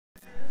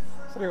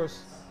Serius?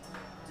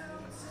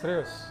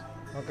 Serius?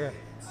 Oke.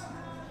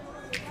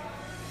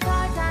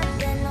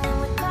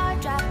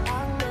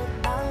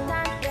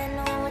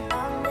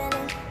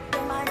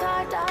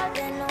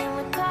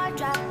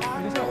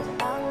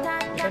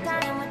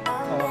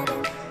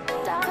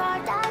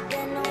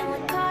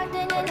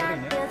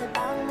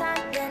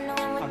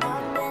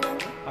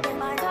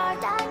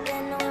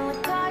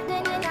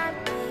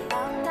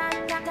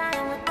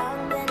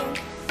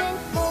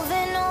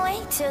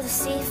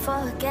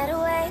 For a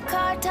getaway,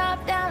 car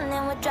top down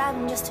and we're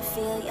driving just to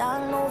feel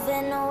young.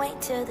 Moving away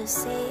to the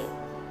sea,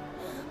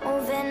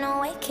 moving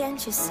away,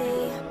 can't you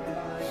see?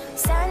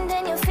 Sand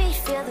in your feet,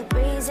 feel the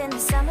breeze in the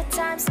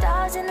summertime.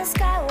 Stars in the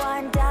sky,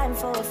 one dime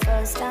for a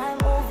first time.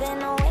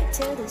 Moving away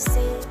to the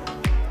sea,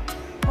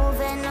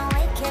 moving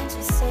away, can't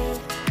you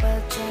see?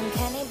 We'll drink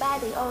honey by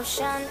the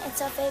ocean,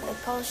 it's our favorite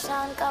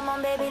potion. Come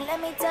on baby, let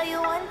me tell you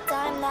one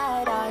time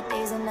that our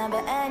days will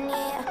never end,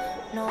 yeah.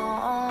 No,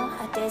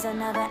 our days will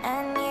never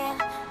end, yeah.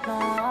 No.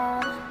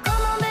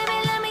 Come on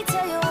baby, let me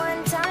tell you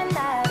one time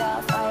that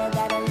our fire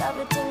got a love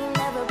it till you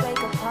never break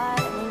apart.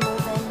 And we're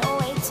moving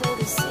away to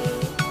the sea,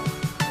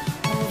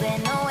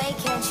 moving away,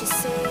 can't you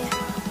see?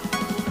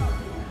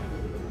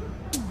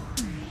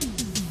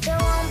 There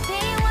won't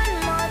be one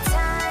more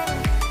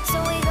time, so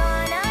we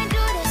gonna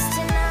do this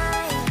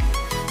tonight.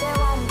 There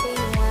won't be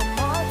one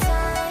more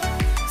time,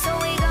 so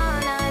we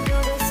gonna do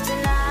this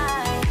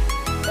tonight.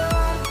 There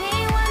won't be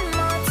one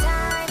more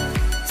time,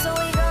 so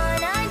we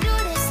gonna do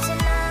this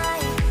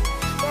tonight.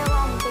 There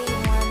won't be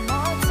one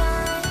more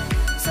time,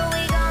 so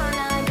we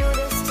gonna do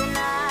this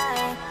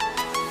tonight.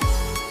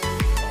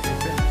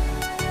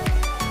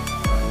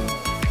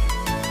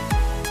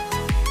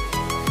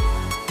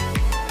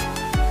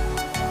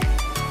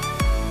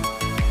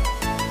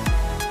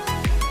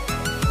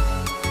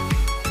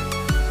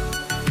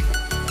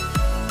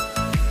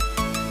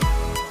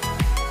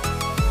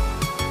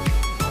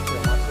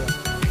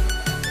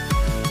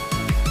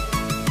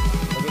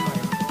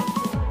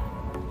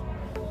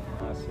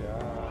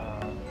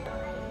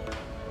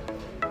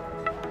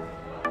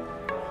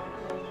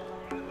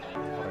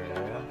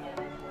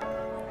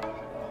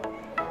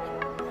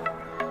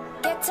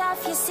 Get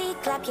off your seat,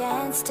 clap your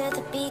hands to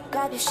the beat,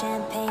 grab your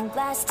champagne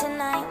glass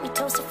tonight. We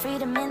toast to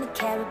freedom in the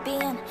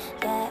Caribbean,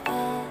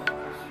 yeah,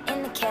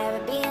 in the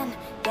Caribbean,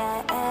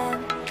 yeah.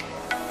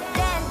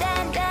 Dan,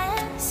 dan,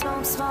 dan,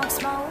 smoke, smoke,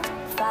 smoke,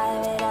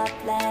 fire it up,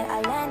 let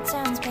our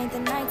lanterns paint the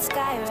night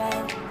sky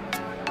red.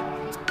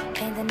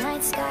 Paint the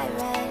night sky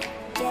red,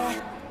 yeah,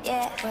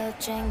 yeah. We'll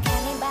drink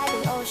honey by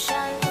the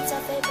ocean, it's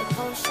our favorite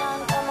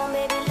potion. Come on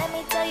baby, let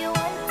me tell you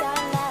one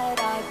time that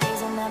our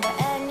days will never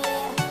end,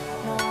 yeah.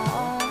 No,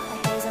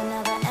 our days will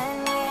never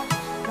end, yeah.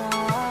 No.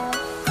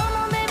 Come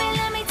on baby,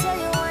 let me tell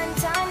you one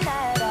time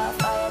that our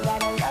fire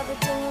got a love it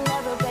till you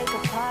never break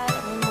apart.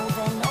 And we're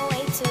moving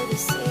away to the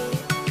sea,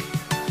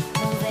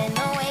 moving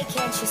away,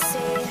 can't you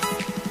see?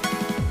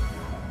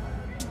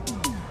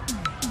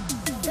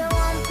 There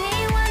won't be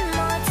one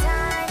more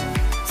time,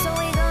 so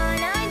we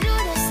gonna do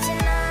this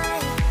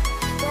tonight.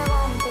 There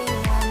won't be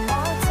one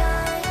more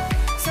time,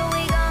 so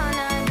we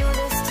gonna do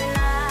this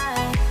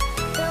tonight.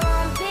 There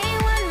won't be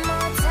one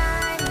more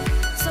time,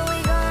 so we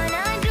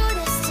gonna do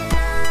this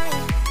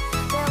tonight.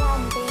 There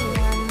won't be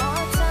one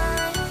more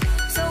time,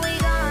 so we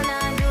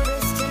gonna do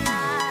this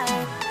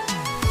tonight.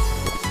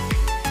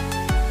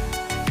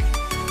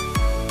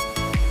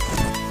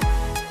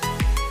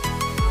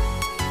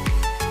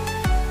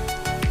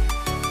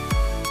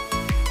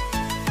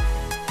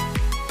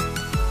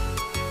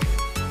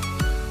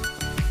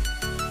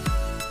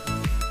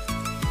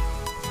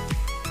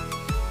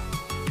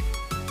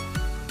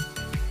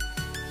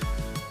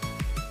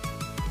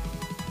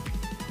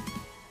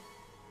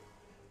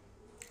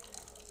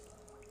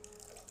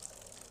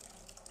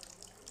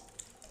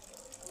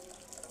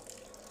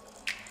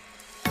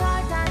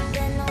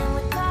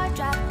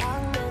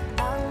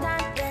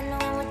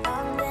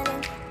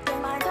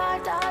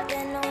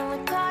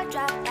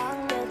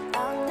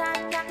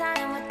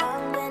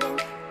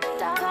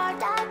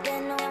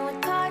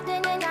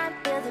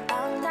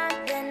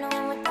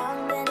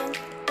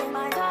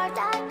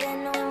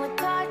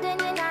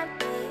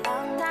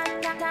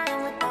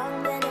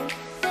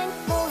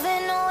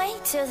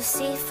 To the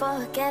sea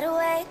for a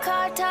getaway,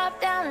 car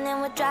top down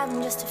and we're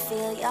driving just to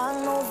feel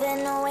young.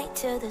 Moving away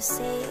to the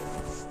sea,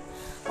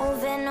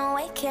 moving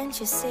away, can't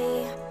you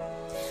see?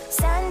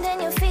 Sand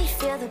in your feet,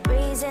 feel the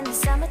breeze in the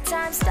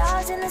summertime.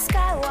 Stars in the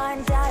sky,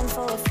 one dime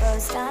for a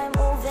first time.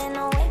 Moving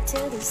away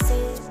to the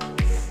sea,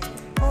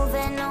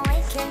 moving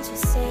away, can't you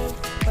see?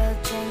 We'll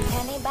drink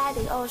honey by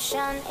the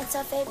ocean, it's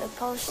our favorite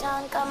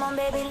potion. Come on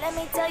baby, let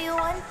me tell you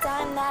one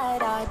time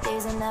that our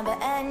days will never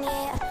end,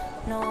 yeah.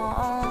 No,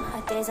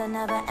 our days will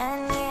never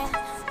end, yeah.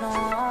 No.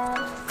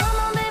 Come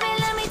on baby,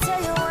 let me tell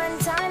you one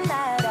time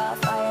that our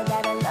fire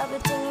got a love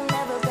it till you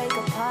never break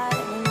apart.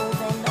 And we're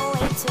moving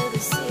away to the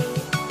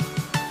sea,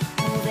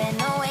 moving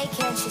away,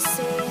 can't you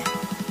see?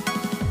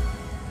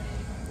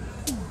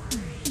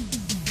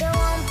 There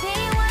won't be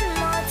one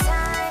more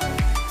time,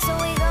 so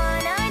we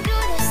gonna do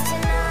this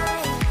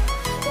tonight.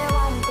 There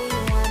won't be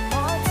one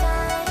more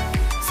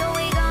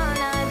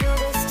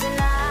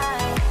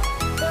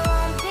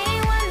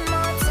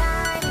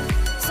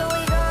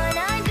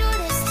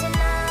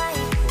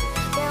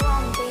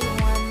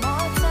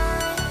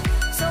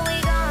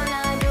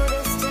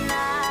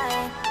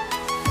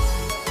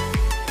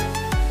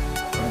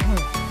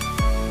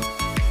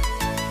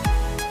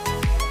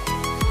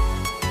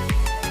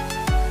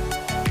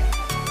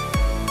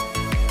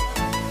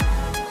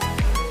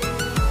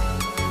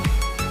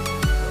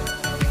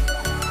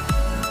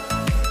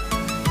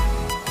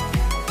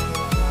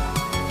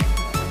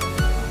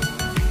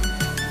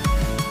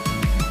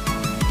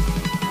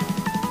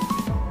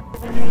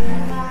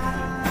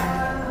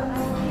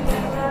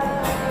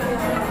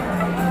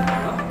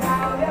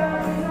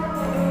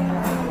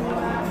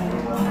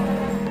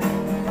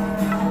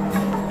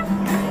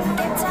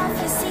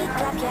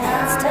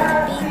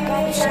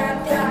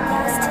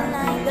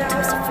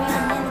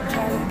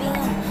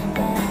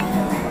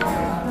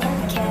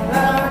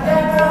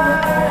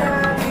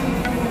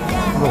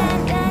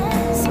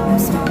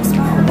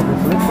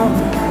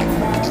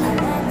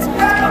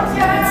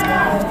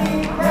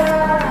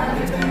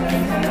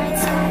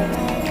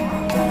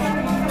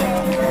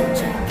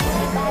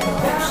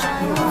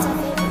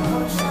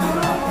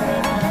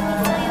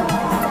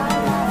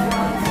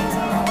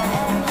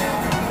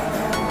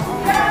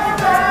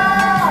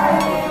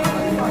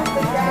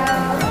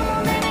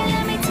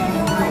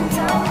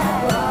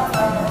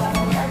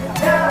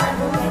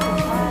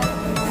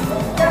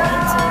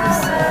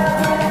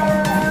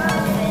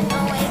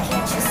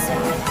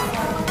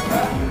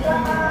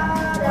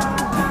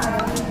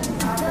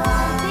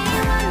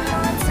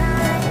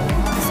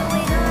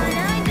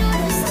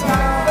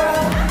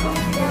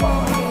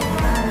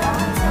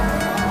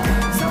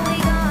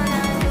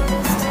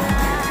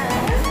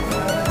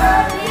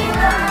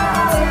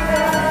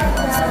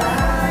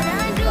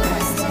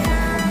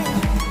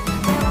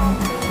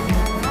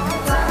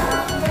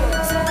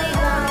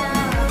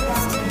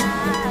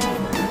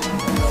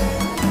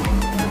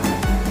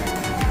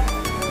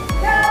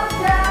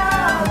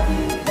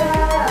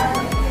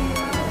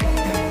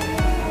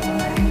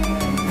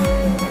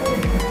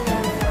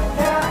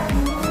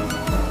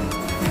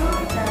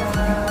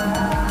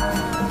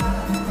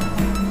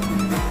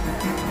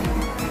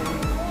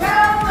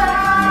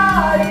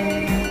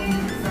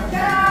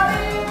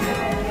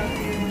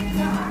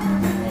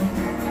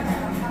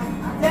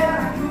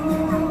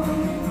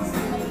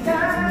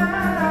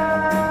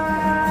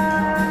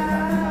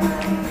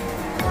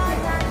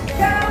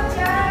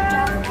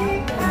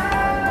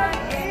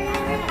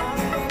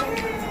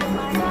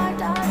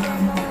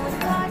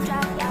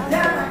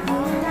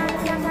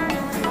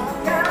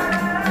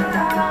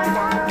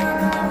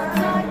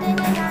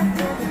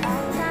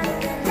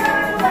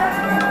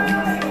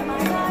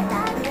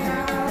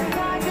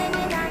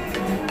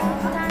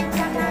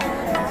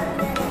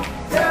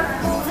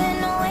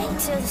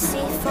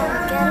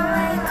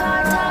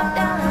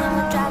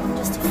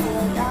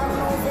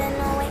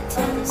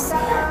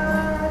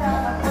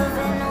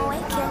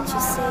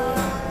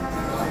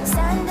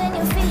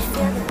feet,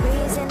 feel the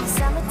breeze in the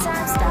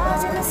summertime.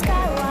 Stars in the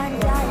sky, one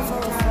down for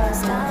the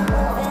first time.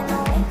 Moving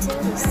away to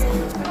the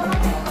sea.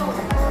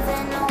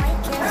 Moving away,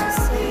 can't you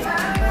see?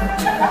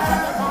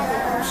 Honey by the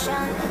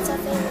ocean, it's our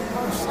favorite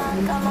potion.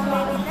 Come on,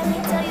 baby, let me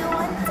tell you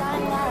one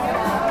time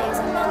now. Days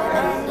are never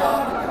ending.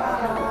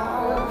 No,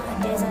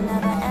 days are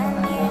never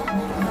ending.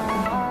 No.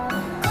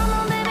 Come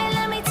on, baby,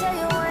 let me tell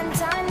you one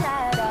time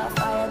that our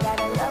fire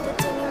gotta love it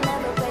till you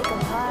never break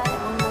apart.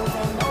 We're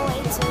moving away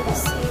to the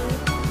sea.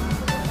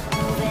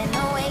 Moving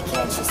away,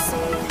 can't you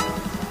see?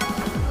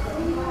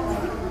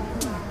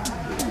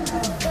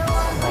 There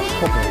won't be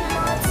one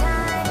more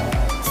time,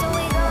 so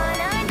we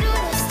gonna do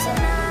this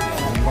tonight.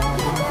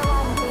 There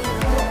won't be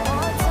one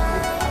more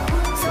time,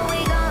 so we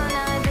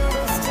gonna do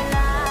this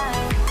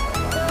tonight.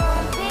 There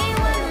won't be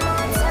one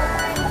more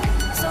time,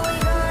 so we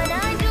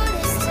gonna do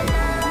this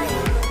tonight.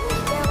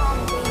 There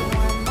won't be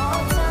one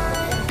more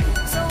time,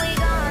 so we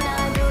gonna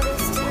do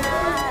this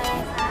tonight.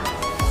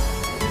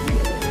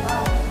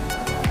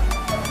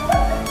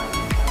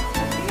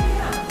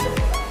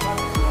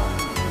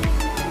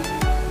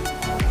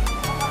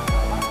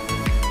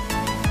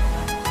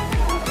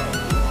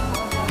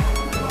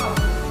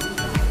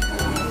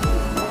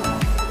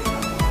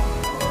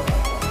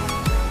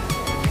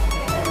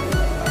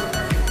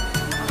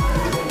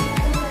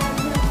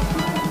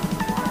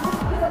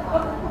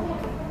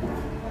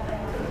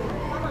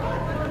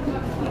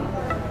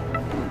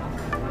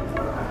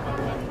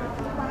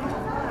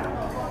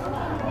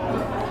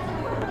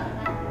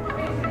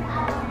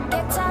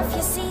 Get off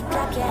your seat,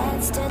 clap your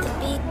hands to the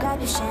beat, grab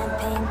your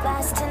champagne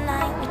glass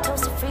tonight. We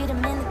toast to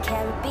freedom in the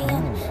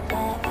Caribbean,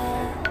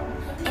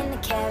 yeah, in the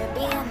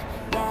Caribbean,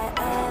 yeah.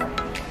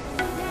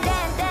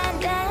 Dan, dan,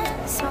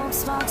 dan, smoke,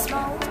 smoke,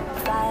 smoke,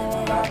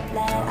 fire it up,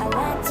 let our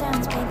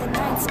lanterns paint the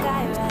night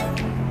sky red.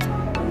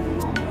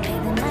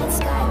 Paint the night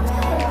sky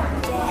red,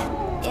 yeah,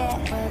 yeah.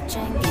 We'll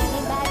drink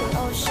honey by the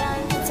ocean,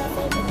 it's our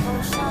favorite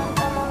potion.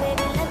 Come on,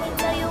 baby, let me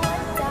tell you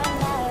one time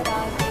that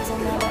our days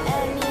are never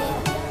ending.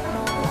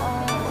 No,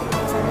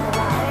 days are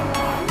never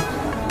ending.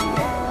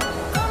 No,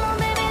 come on,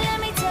 baby, let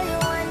me tell you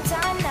one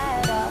time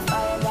that our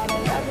fire gotta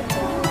love it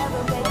till you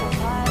never break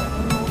apart.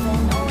 We're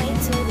moving away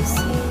to the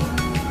sea.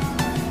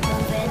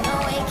 Moving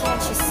away,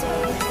 can't you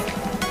see?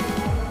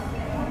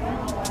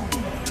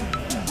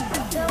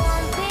 There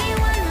won't be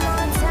one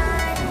more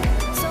time,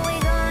 so we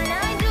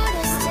gonna do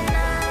this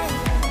tonight.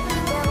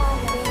 There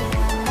won't be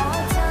one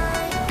more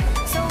time,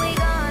 so we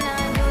gonna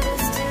do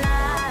this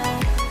tonight.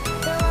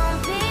 There won't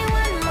be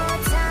one more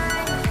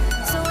time,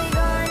 so we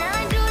gonna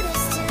do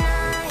this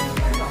tonight.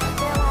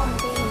 There won't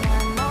be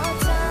one more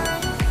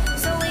time,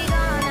 so we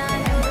gonna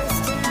do this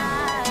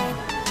tonight.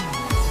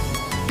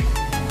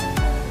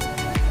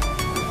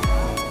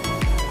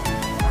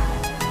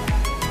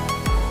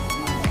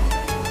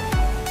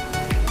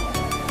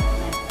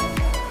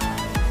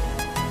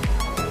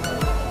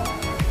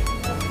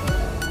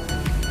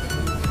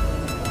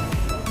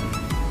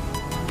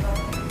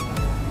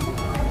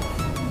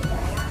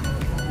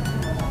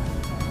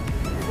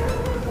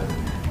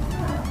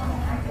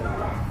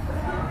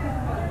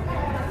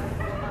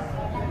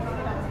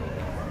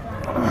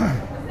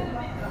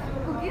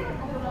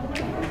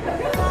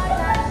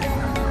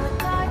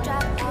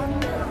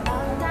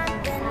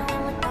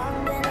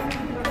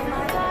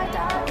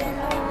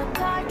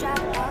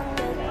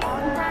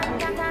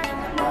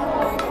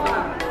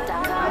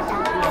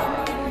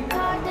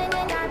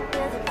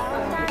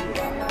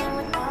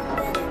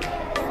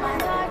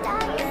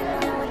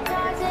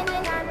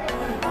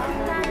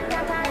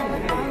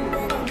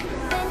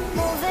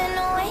 Moving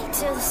away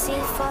to the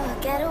sea for a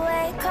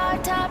getaway. Car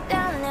top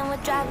down, then we're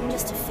driving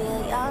just to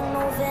feel young.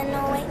 Moving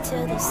away to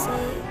the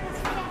sea.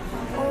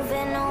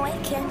 Moving away,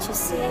 can't you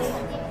see?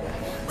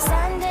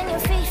 Sand in your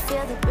feet,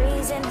 feel the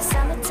breeze in the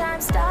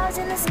summertime. Stars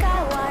in the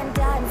sky, one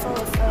down for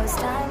the first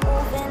time.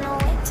 Moving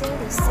away to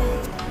the sea.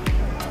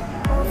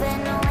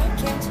 Moving away,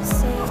 can't you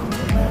see?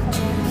 We'll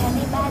drink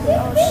honey by the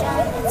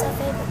ocean, it's our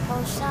favorite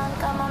potion.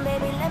 Come on,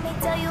 baby, let me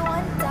tell you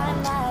one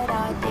time that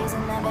our days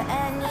are never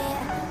ending.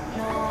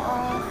 No,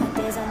 our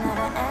days are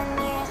never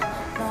ending.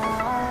 No,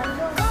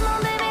 come on,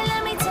 baby,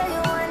 let me tell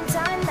you one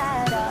time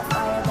that our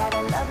fire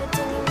gotta love it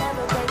till you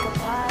never break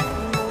apart.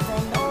 We're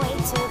moving away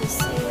to the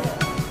sea.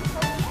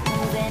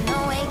 Moving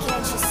away,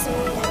 can't you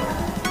see?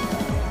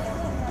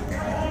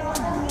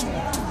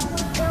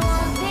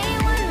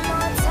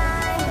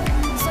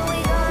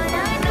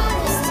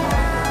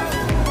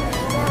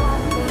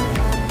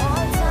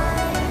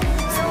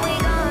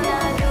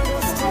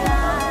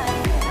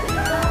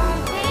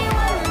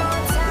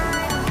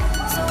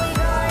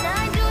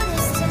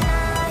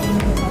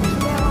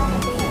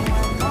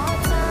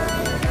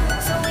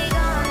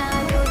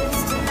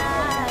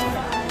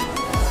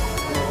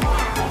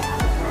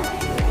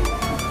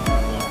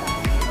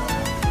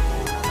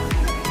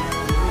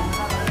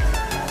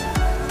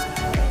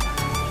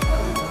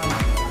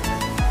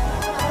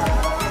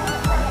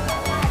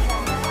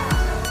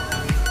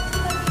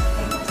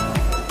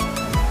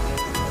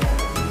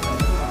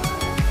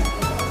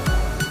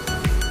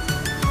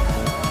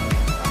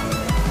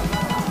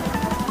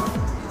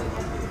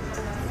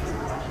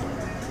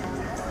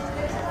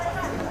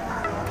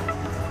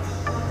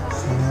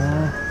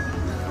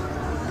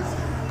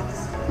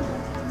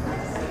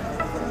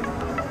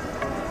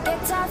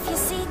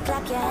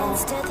 your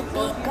hands to the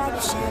beat, grab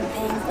your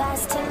champagne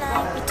glass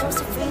tonight. We toast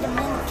to freedom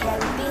in the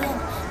Caribbean,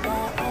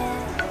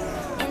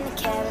 yeah, in the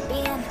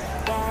Caribbean,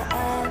 yeah.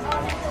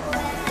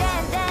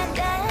 Dan, dan,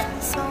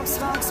 dan, smoke,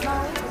 smoke,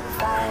 smoke.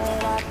 Fire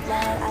it up,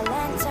 let our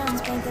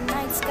lanterns paint the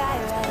night sky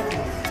red.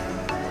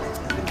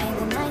 Paint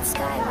the night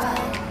sky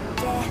red,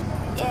 yeah,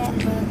 yeah.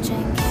 We'll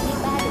drink honey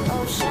by the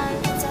ocean,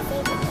 it's our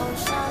favorite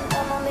ocean.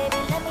 Come on, baby,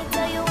 let me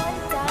tell you one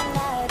time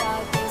that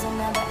our days will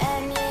never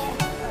end, yeah.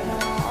 No,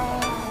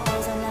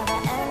 days will never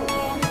end,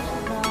 yeah.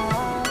 No.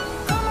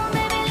 Come on,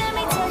 baby, let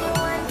me tell you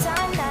one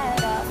time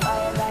that our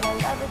fire got a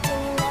love it till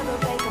you never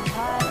break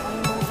apart. We're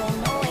moving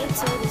away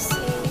to the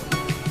sea,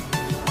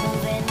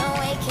 moving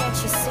away, can't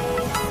you see?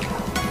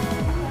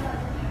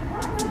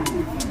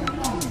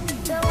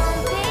 There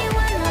won't be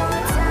one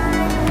more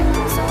time,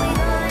 so we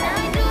gonna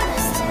do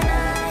this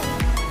tonight.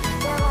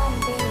 There won't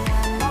be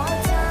one more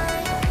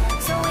time,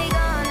 so we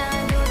gonna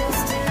do this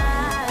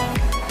tonight.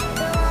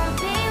 There won't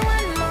be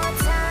one more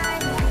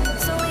time,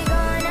 so we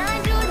gonna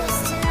do this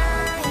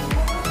tonight.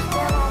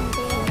 There won't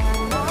be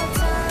one more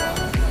time,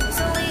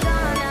 so we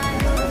gonna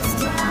do this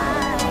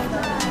tonight.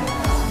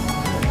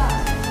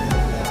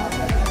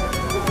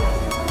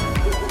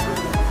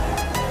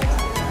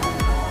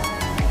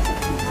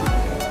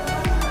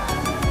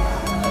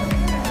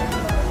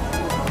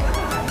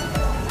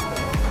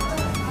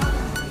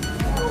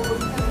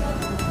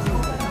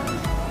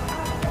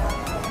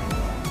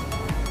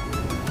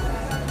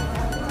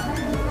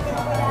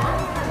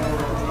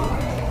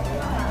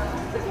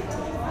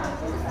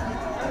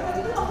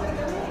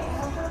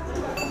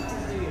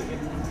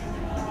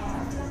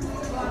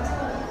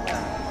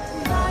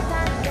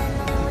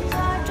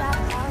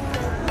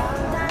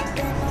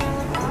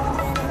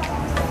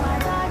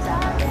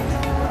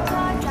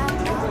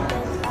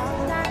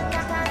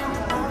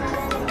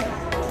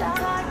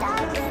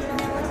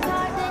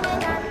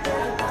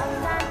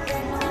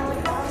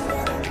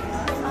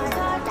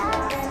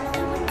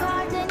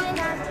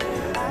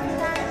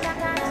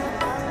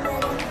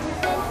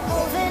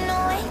 Moving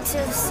away to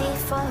the sea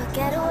for a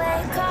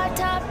getaway. Car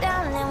top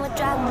down and we're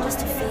driving just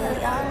to feel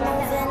young.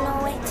 Moving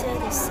away to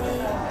the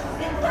sea,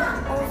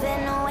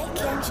 moving away,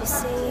 can't you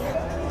see?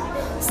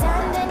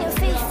 Sand in your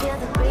feet, feel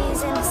the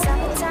breeze in the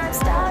summertime.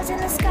 Stars in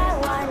the sky,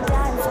 one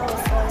down for the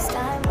first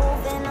time.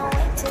 Moving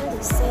away to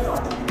the sea,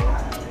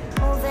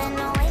 moving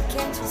away,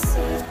 can't you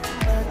see?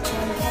 We'll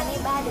drink honey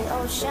by the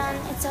ocean,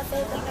 it's our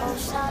favorite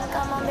ocean.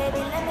 Come on, baby,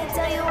 let me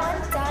tell you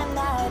one time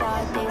that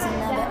our days will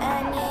never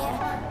end,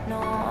 yeah. No,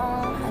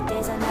 our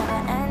days will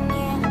never end,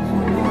 yeah.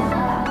 No.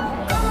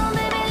 Come on,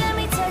 baby, let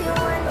me tell you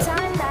one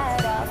time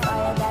that our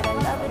fire got a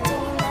love it till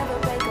you never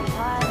break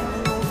apart.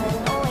 We're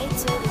moving away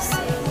to the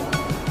sea,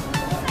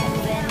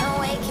 moving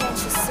away, can't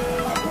you see?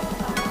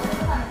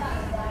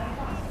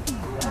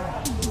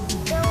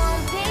 There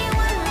won't be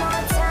one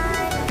more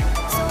time,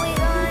 so we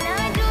gonna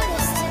do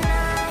this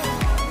tonight.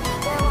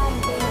 There won't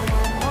be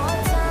one more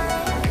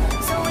time,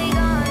 so we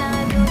gonna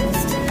do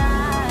this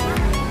tonight.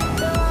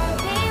 There won't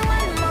be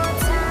one more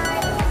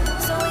time,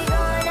 so we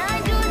gonna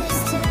do this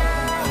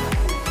tonight.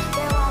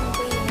 There won't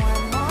be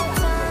one more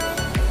time,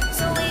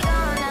 so we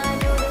gonna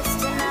do this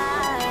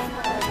tonight.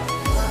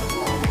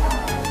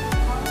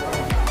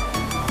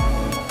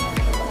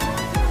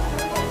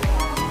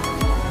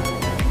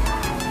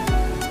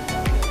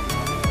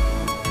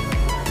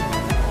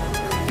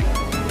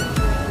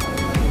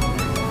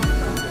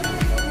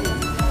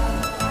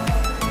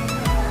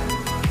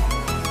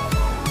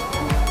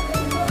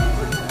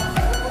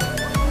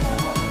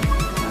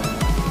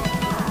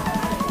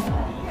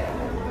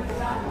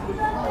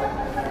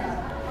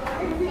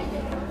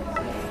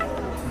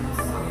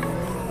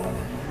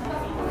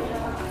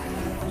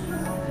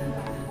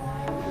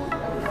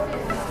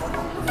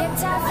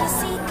 Get off your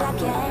seat, clap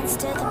your hands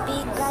to the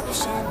beat, grab your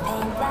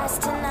champagne glass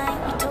tonight.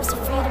 We toast to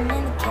freedom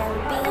in the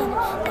Caribbean,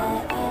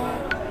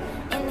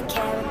 yeah, in the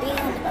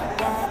Caribbean,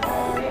 yeah.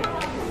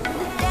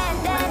 Dan,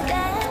 dan,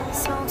 dan,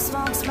 smoke,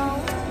 smoke,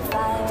 smoke.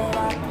 Fire it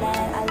up,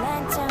 let our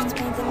lanterns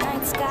paint the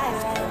night sky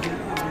red.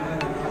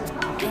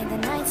 Paint the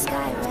night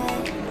sky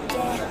red,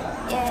 yeah,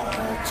 yeah.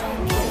 We'll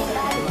drink honey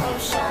by the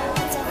ocean,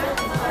 it's our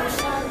favorite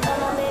ocean.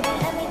 Come on, baby,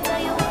 let me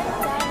tell you one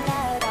time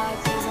that our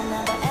days will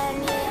never end,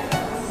 yeah.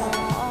 No,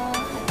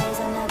 our days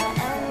will never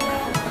end,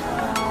 yeah.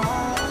 No.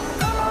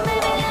 Come on,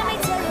 baby, let me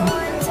tell you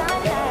one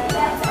time that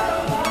our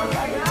fire got a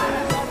love it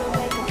till you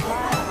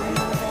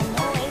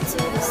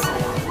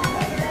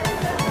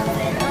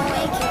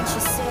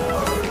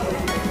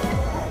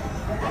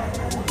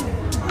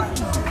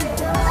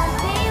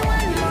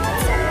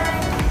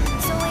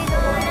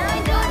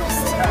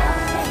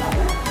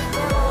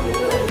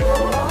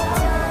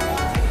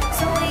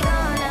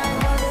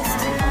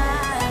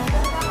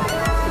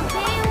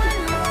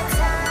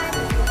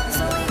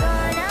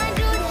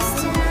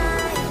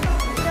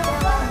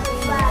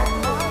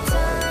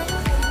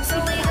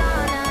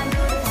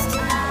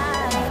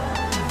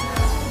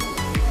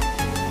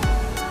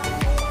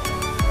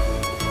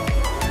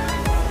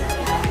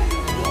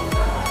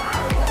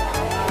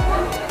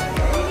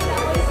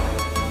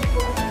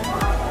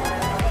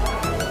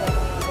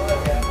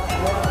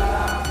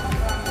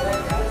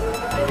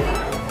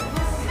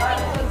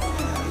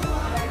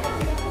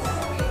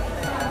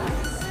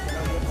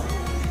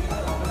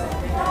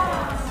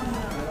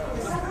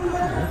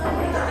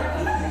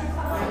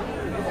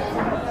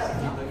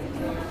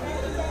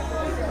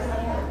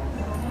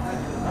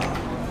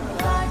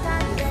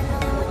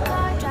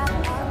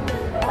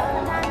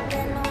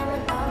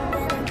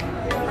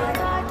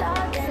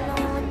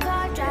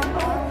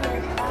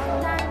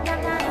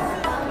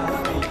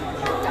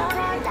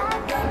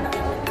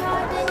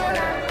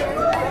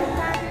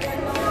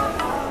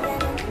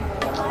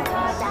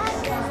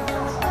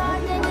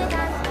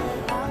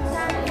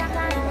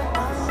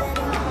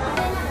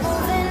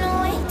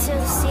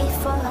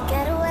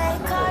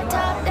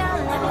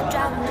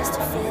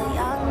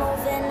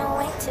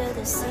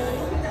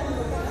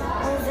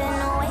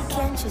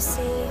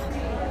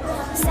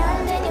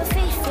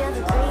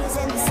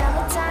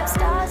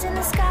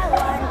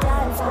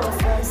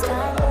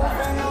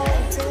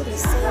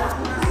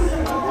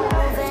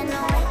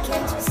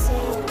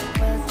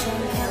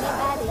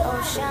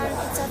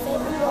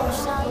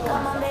emotion.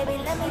 Come on, baby,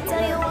 let me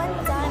tell you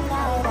one time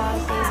that our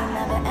days are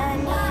never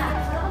ending.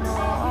 No,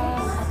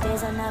 our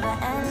days are never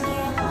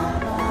ending. No.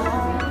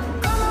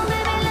 Come on,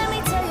 baby, let me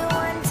tell you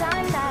one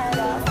time that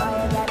our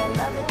fire gotta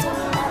love it till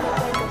we never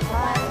break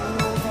apart.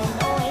 Moving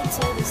away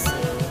to the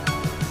sea.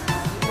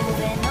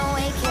 Moving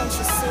away, can't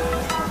you see?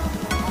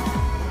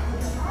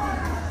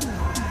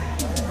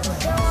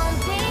 There won't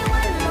be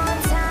one more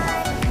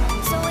time,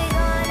 so we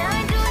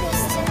gonna do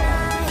this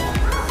tonight.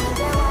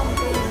 There won't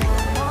be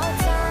one more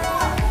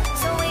time,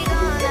 so we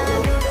gonna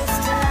do this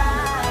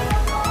tonight.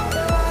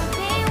 There won't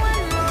be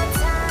one more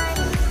time,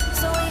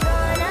 so we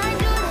gonna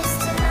do this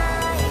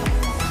tonight.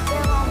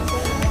 There won't be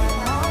one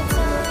more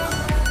time,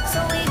 so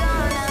we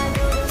gonna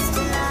do this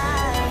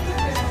tonight.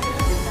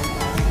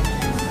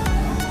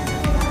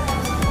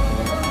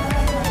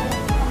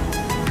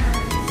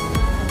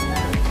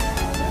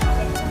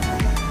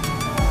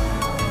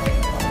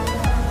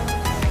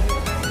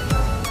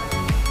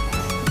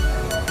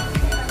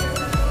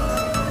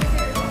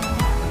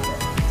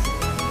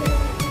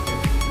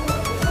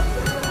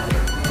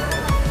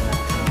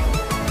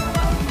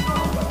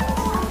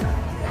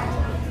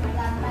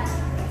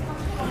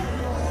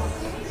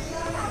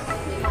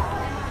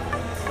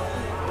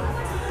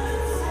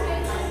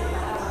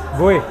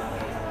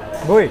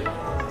 Boy,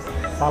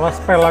 salah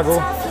spell aku.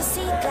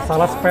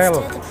 Salah spell.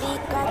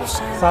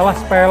 Salah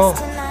spell.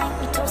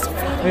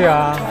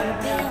 Iya,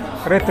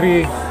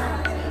 retri.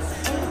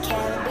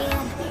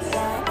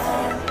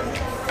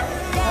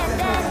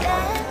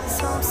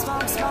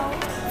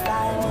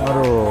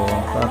 Aduh,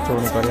 kacau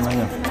nih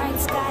Karinanya.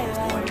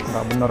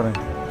 Nggak bener nih.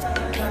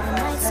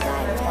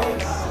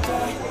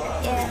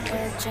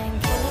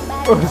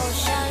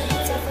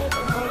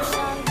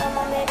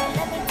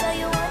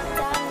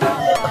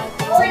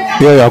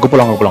 Iya, aku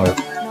pulang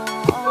ya.